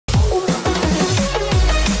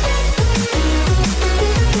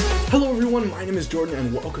My name is Jordan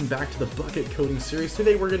and welcome back to the Bukkit coding series.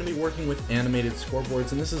 Today we're going to be working with animated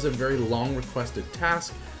scoreboards, and this is a very long requested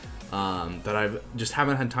task that I just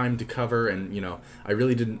haven't had time to cover, and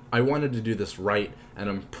I wanted to do this right, and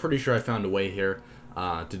I'm pretty sure I found a way here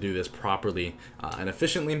to do this properly and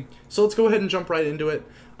efficiently. So let's go ahead and jump right into it.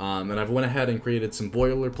 And I've went ahead and created some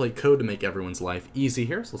boilerplate code to make everyone's life easy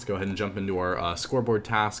here. So let's go ahead and jump into our scoreboard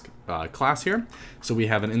task class here. So we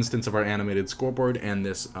have an instance of our animated scoreboard and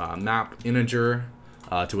this map integer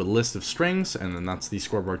to a list of strings, and then that's the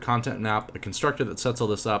scoreboard content map, a constructor that sets all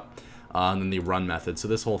this up, and then the run method. So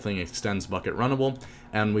this whole thing extends Bukkit runnable,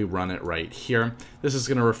 and we run it right here. This is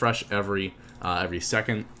going to refresh every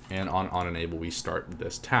second, and on enable we start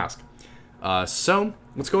this task. So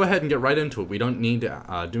let's go ahead and get right into it. We don't need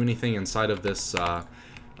to do anything inside of this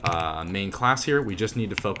main class here. We just need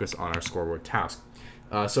to focus on our scoreboard task.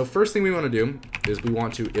 So first thing we want to do is we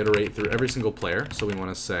want to iterate through every single player. So we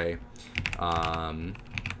want to say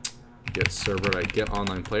get server.get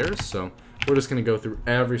online players. So we're just going to go through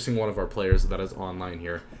every single one of our players that is online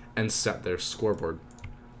here and set their scoreboard.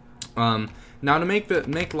 Now to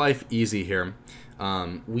make life easy here,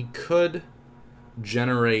 we could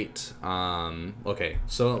generate okay,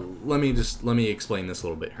 so let me explain this a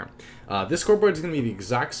little bit here. This scoreboard is going to be the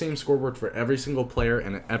exact same scoreboard for every single player,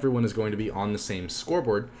 and everyone is going to be on the same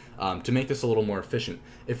scoreboard to make this a little more efficient.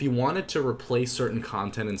 If you wanted to replace certain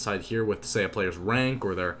content inside here with, say, a player's rank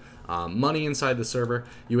or their money inside the server,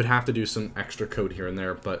 you would have to do some extra code here and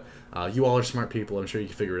there, but you all are smart people. I'm sure you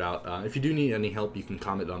can figure it out. If you do need any help, you can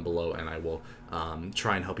comment down below and I will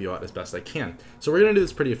try and help you out as best I can. So we're going to do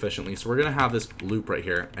this pretty efficiently. So we're going to have this loop right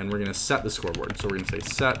here, and we're going to set the scoreboard. So we're going to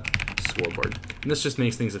say set scoreboard, and this just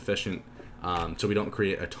makes things efficient so we don't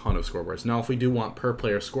create a ton of scoreboards. Now if we do want per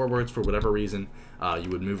player scoreboards for whatever reason, you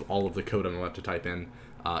would move all of the code I'm about to type in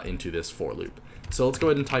into this for loop. So let's go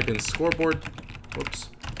ahead and type in scoreboard,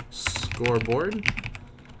 scoreboard,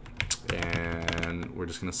 and we're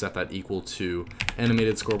just going to set that equal to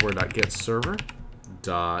animated scoreboard.get server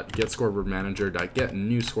 .get scoreboard manager .get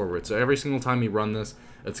new scoreboard. So every single time we run this,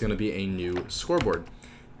 it's going to be a new scoreboard,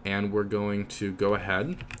 and we're going to go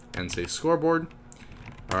ahead and say scoreboard,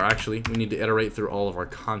 or actually we need to iterate through all of our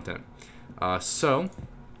content. So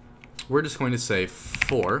we're just going to say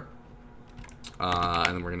for and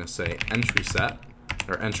then we're going to say entry set,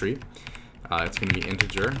 or entry. It's going to be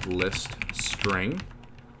integer list string,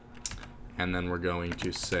 and then we're going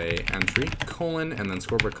to say entry colon, and then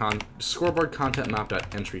scoreboard content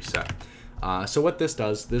map.entry set. So what this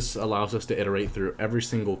does, this allows us to iterate through every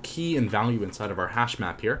single key and value inside of our hash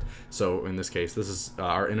map here. So in this case, this is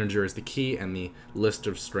our integer is the key, and the list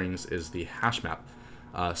of strings is the hash map.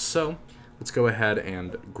 So let's go ahead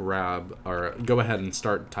and go ahead and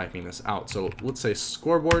start typing this out. So let's say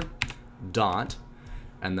scoreboard dot,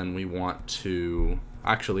 and then we want to,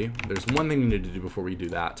 actually, there's one thing we need to do before we do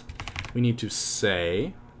that. We need to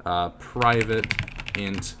say private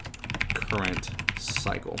int current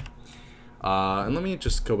cycle. And let me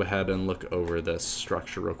just go ahead and look over this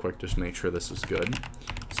structure real quick, just to make sure this is good.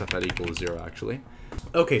 Set that equal to 0, actually.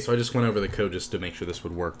 Okay, so I just went over the code just to make sure this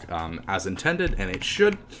would work as intended, and it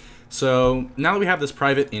should. So now that we have this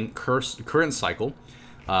private int current cycle,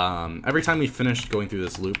 every time we finish going through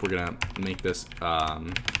this loop, we're going to make this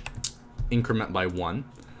increment by 1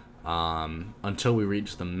 until we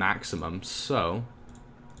reach the maximum. So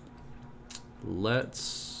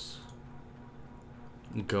let's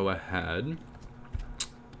go ahead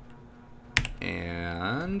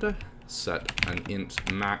and set an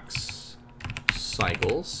int max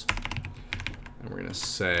cycles, and we're going to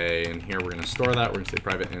say, in here we're going to store that, we're going to say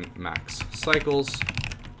private int max cycles,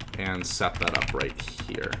 and set that up right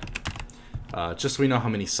here, just so we know how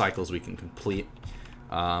many cycles we can complete.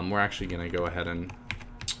 We're actually going to go ahead and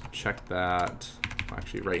check that.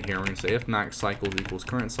 Actually, right here we're going to say if max cycles equals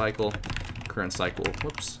current cycle, current cycle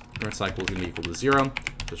is going to be equal to 0.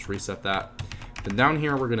 Just reset that. Then down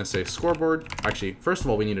here we're going to say scoreboard. Actually, first of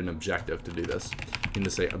all, we need an objective to do this. We need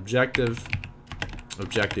to say objective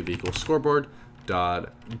equals scoreboard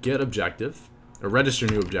dot get objective, or register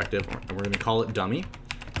new objective, and we're going to call it dummy,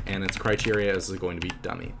 and its criteria is going to be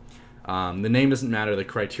dummy. The name doesn't matter, the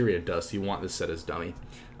criteria does, so you want this set as dummy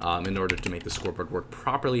in order to make the scoreboard work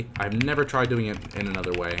properly. I've never tried doing it in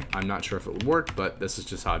another way. I'm not sure if it would work, but this is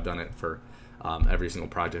just how I've done it for every single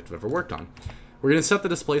project I've ever worked on. We're going to set the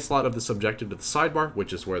display slot of this objective to the sidebar,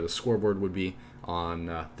 which is where the scoreboard would be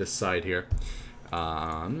on this side here.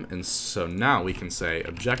 And so now we can say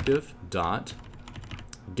objective dot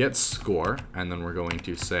get score, and then we're going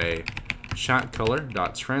to say chat color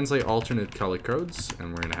dot translate alternate color codes, and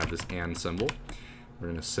we're going to have this and symbol. We're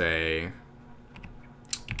going to say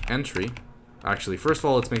entry Actually, first of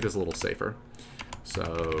all, let's make this a little safer.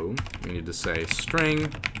 So we need to say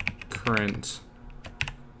string current,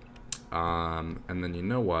 and then you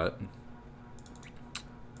know what?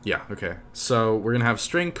 Yeah, okay. So we're gonna have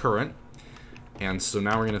string current, and so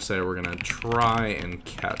now we're gonna say we're gonna try and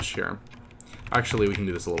catch here. Actually, we can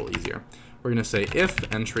do this a little easier. We're gonna say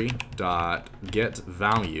if entry dot get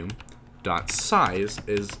value dot size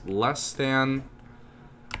is less than,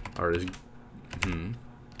 or is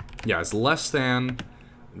is less than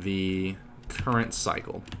the current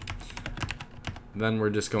cycle. Then we're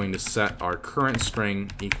just going to set our current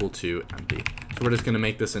string equal to empty. So we're just going to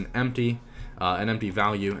make this an empty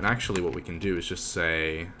value. And actually, what we can do is just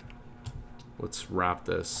say, let's wrap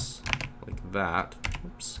this like that.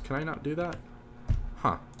 Oops, can I not do that?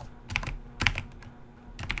 Huh.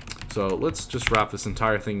 So let's just wrap this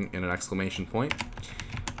entire thing in an exclamation point.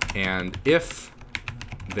 And if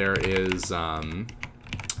there is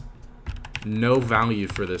no value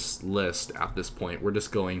for this list at this point, we're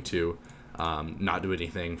just going to not do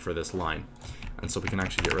anything for this line. And so we can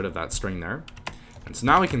actually get rid of that string there. And so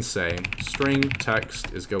now we can say string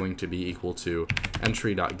text is going to be equal to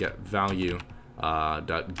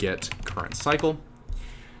entry.getValue.get current cycle.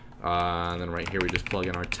 And then right here we just plug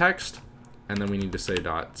in our text. And then we need to say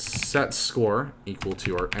dot set score equal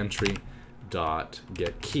to our entry dot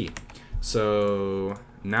get key. So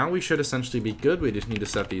now we should essentially be good. We just need to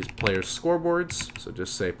set these players scoreboards. So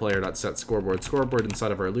just say player.set scoreboard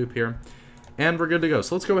inside of our loop here. And we're good to go.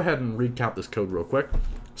 So let's go ahead and recap this code real quick.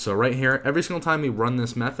 So right here, every single time we run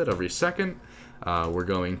this method, every second, we're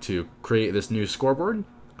going to create this new scoreboard.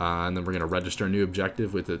 And then we're going to register a new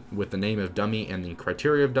objective with the name of dummy and the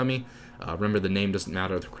criteria of dummy. Remember, the name doesn't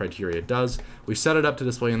matter, the criteria does. We set it up to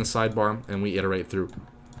display in the sidebar, and we iterate through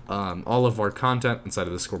all of our content inside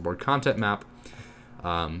of the scoreboard content map.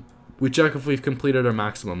 We check if we've completed our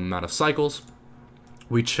maximum amount of cycles.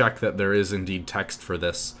 We check that there is indeed text for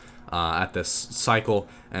this at this cycle,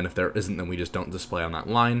 and if there isn't, then we just don't display on that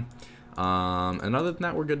line. And other than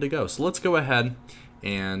that, we're good to go. So let's go ahead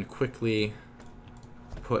and quickly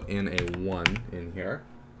put in a 1 in here.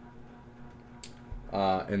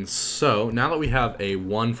 And so now that we have a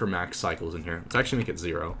 1 for max cycles in here, let's actually make it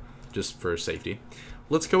 0 just for safety.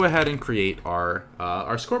 Let's go ahead and create our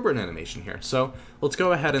scoreboard animation here. So let's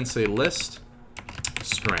go ahead and say list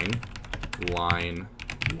string line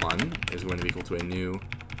 1 is going to be equal to a new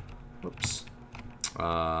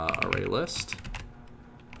array list.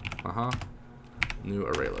 New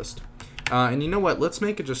array list. And you know what? Let's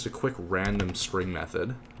make it just a quick random string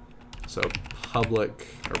method. So public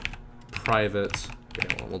or private.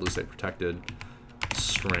 Okay, well, we'll just say protected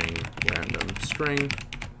string random string.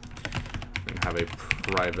 And have a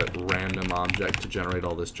private random object to generate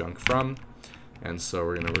all this junk from. And so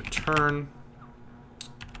we're going to return.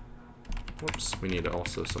 Whoops, we need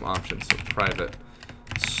also some options. So private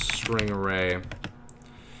string array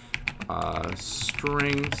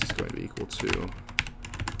strings is going to be equal to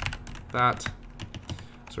that.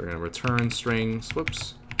 So we're going to return strings.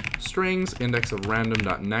 Strings index of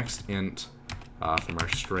random.next int from our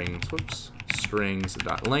strings.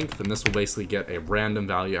 Strings.length, and this will basically get a random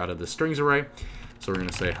value out of the strings array. So we're going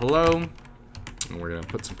to say hello, and we're going to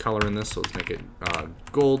put some color in this. So let's make it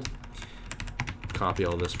gold. Copy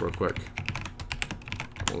all this real quick.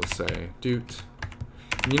 We'll say doot.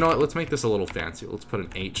 And you know what? Let's make this a little fancy. Let's put an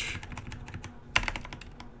H.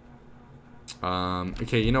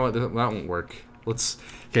 Okay, you know what? That won't work.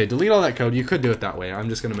 Okay, delete all that code. You could do it that way. I'm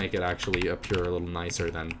just going to make it actually appear a little nicer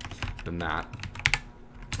than that.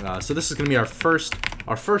 So this is going to be our first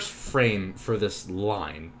frame for this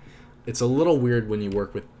line. It's a little weird when you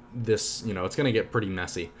work with this, you know, it's going to get pretty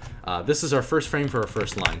messy. This is our first frame for our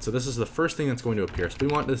first line. So this is the first thing that's going to appear. So we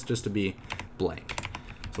want this just to be blank.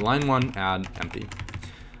 So line 1, add empty.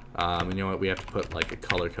 And you know what? We have to put like a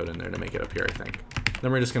color code in there to make it appear, I think.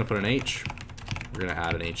 Then we're just going to put an H. We're going to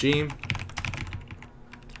add an HE.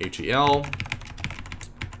 HEL.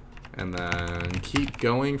 And then keep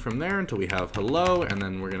going from there until we have hello, and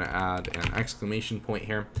then we're going to add an exclamation point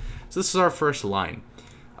here. So this is our first line.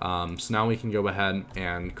 So now we can go ahead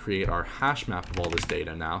and create our hash map of all this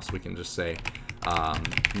data now. So we can just say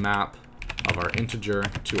map of our integer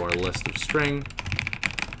to our list of string,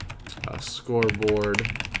 scoreboard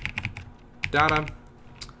data.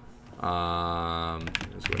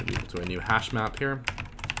 Is going to be equal to a new hash map here.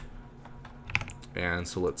 And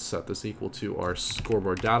so let's set this equal to our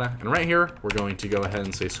scoreboard data. And right here, we're going to go ahead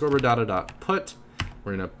and say scoreboard data.put.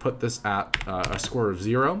 We're going to put this at a score of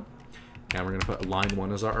 0. And we're going to put line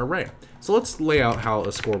 1 as our array. So let's lay out how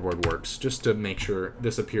a scoreboard works, just to make sure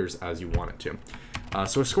this appears as you want it to.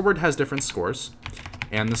 So a scoreboard has different scores.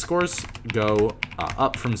 and the scores go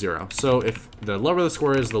up from 0. So if the lower the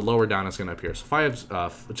score is, the lower down it's going to appear. So if I have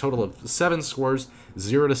a total of 7 scores,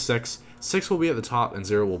 0 to 6, 6 will be at the top and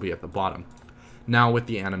 0 will be at the bottom. Now with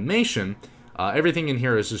the animation, everything in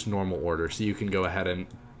here is just normal order, so you can go ahead and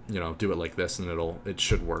do it like this, and it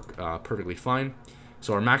should work perfectly fine.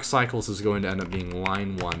 So our max cycles is going to end up being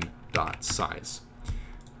line1.size.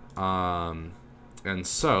 And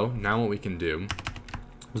so now what we can do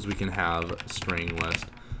is we can have string list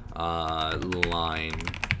line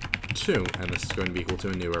 2, and this is going to be equal to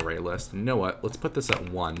a new array list. And you know what? Let's put this at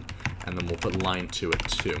 1, and then we'll put line 2 at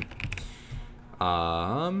 2.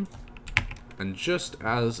 And just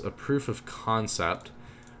as a proof of concept,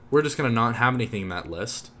 we're just going to not have anything in that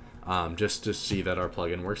list, just to see that our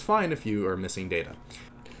plugin works fine if you are missing data.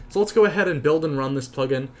 So let's go ahead and build and run this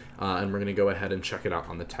plugin, and we're going to go ahead and check it out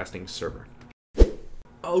on the testing server.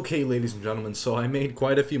 Okay, ladies and gentlemen, so I made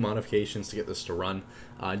quite a few modifications to get this to run.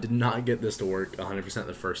 I did not get this to work 100%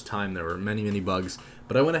 the first time. There were many bugs,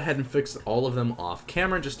 but I went ahead and fixed all of them off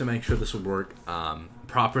camera just to make sure this would work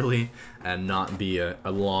properly and not be a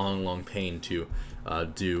long pain to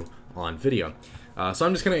do on video. So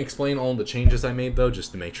I'm just going to explain all the changes I made, though,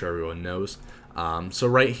 just to make sure everyone knows. So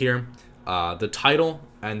right here, the title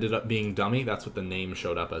ended up being dummy. That's what the name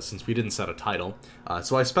showed up as, since we didn't set a title.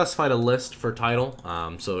 So I specified a list for title.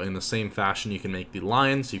 So in the same fashion, you can make the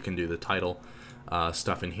lines. You can do the title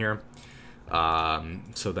stuff in here.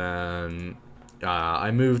 So then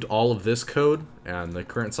I moved all of this code and the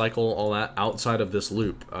current cycle, all that, outside of this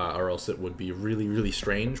loop, or else it would be really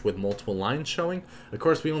strange with multiple lines showing. Of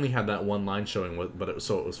course, we only had that one line showing,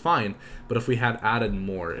 so it was fine. But if we had added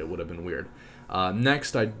more, it would have been weird.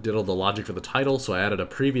 Next, I did all the logic for the title, so I added a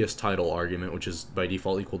previous title argument, which is by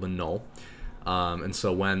default equal to null. And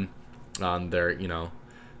so when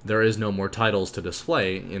there is no more titles to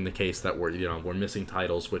display, in the case that we're missing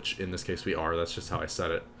titles, which in this case we are, that's just how I set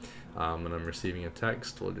it. When I'm receiving a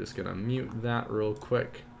text, we're just gonna mute that real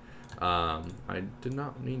quick. I did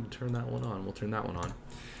not need to turn that one on. We'll turn that one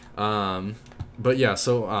on. But yeah,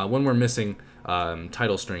 so when we're missing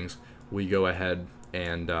title strings, we go ahead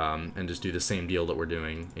and just do the same deal that we're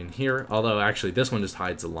doing in here. Although actually this one just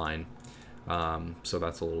hides a line, so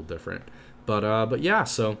that's a little different. But yeah,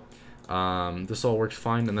 so this all works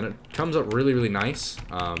fine, and then it comes up really nice.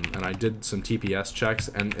 And I did some TPS checks,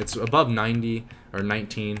 and it's above 90 or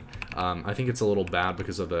 19. I think it's a little bad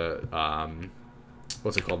because of the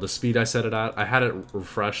what's it called? The speed I set it at. I had it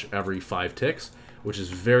refresh every 5 ticks, which is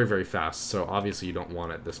very fast. So obviously you don't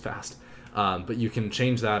want it this fast. But you can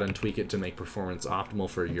change that and tweak it to make performance optimal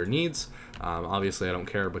for your needs. Obviously I don't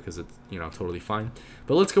care because it's totally fine.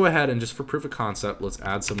 But let's go ahead and just for proof of concept, let's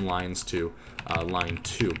add some lines to line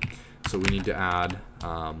 2. So we need to add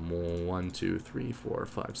 1, 2, 3, 4,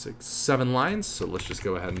 5, 6, 7 lines. So let's just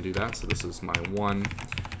go ahead and do that. So this is my 1.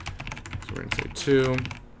 So we're going to say 2,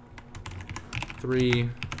 3,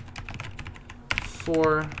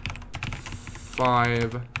 4,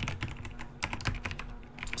 5,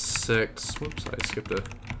 6. Whoops, I skipped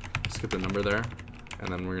a number there. And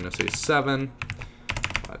then we're going to say 7.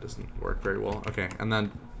 That doesn't work very well. Okay, and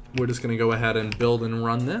then we're just going to go ahead and build and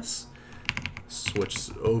run this. Switch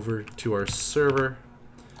over to our server.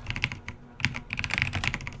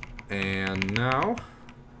 And now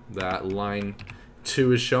that line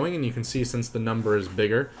 2 is showing, and you can see since the number is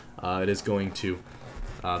bigger, it is going to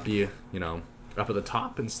be, up at the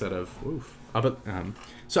top instead of up at,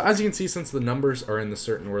 so as you can see, since the numbers are in the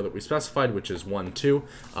certain order that we specified, which is 1, 2,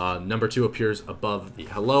 number 2 appears above the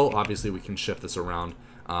hello. Obviously, we can shift this around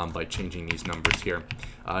by changing these numbers here.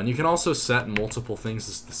 And you can also set multiple things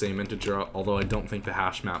as the same integer, although I don't think the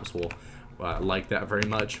hash maps will like that very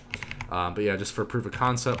much. But yeah, just for proof of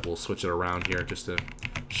concept, we'll switch it around here just to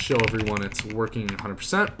show everyone it's working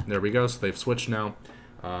 100%. There we go. So they've switched now.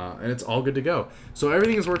 And it's all good to go. So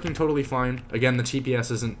everything is working totally fine. Again, the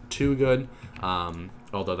TPS isn't too good,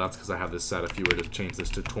 although that's because I have this set. If you were to change this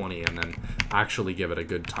to 20 and then actually give it a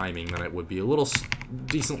good timing, then it would be a little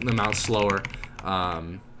decent amount slower,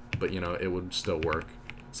 but it would still work.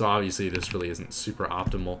 So obviously this really isn't super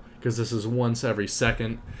optimal because this is once every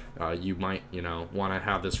second. You might, want to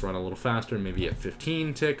have this run a little faster, maybe at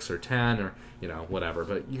 15 ticks or 10 or, whatever.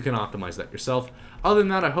 But you can optimize that yourself. Other than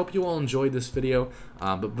that, I hope you all enjoyed this video.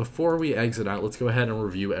 But before we exit out, let's go ahead and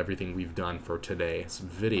review everything we've done for today's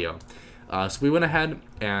video. So we went ahead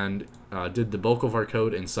and did the bulk of our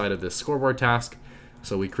code inside of this scoreboard task.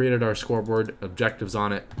 So we created our scoreboard objectives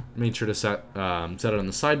on it, made sure to set it on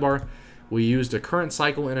the sidebar. We used a current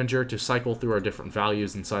cycle integer to cycle through our different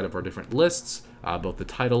values inside of our different lists, both the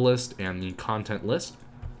title list and the content list.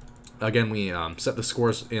 Again, we set the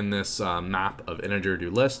scores in this map of integer do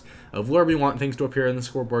list of where we want things to appear in the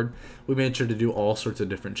scoreboard. We made sure to do all sorts of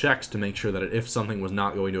different checks to make sure that if something was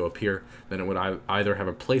not going to appear, then it would either have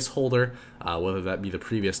a placeholder, whether that be the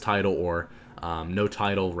previous title or no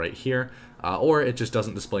title right here, or it just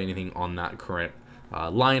doesn't display anything on that current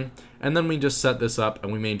line. And then we just set this up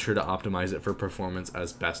and we made sure to optimize it for performance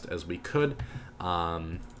as best as we could.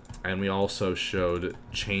 And we also showed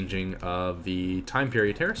changing of the time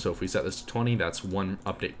period here. So if we set this to 20, that's 1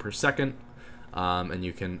 update per second. And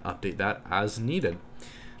you can update that as needed.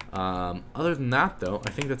 Other than that, though,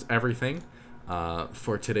 I think that's everything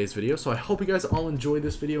for today's video. So I hope you guys all enjoyed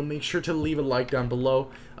this video. Make sure to leave a like down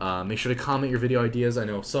below. Make sure to comment your video ideas. I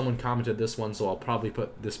know someone commented this one, so I'll probably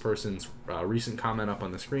put this person's recent comment up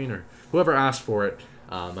on the screen, or whoever asked for it,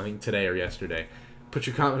 I think today or yesterday. Put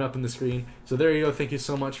your comment up on the screen. So there you go. Thank you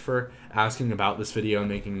so much for asking about this video and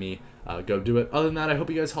making me go do it. Other than that, I hope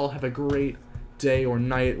you guys all have a great day or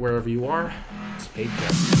night wherever you are. Take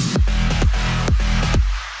care.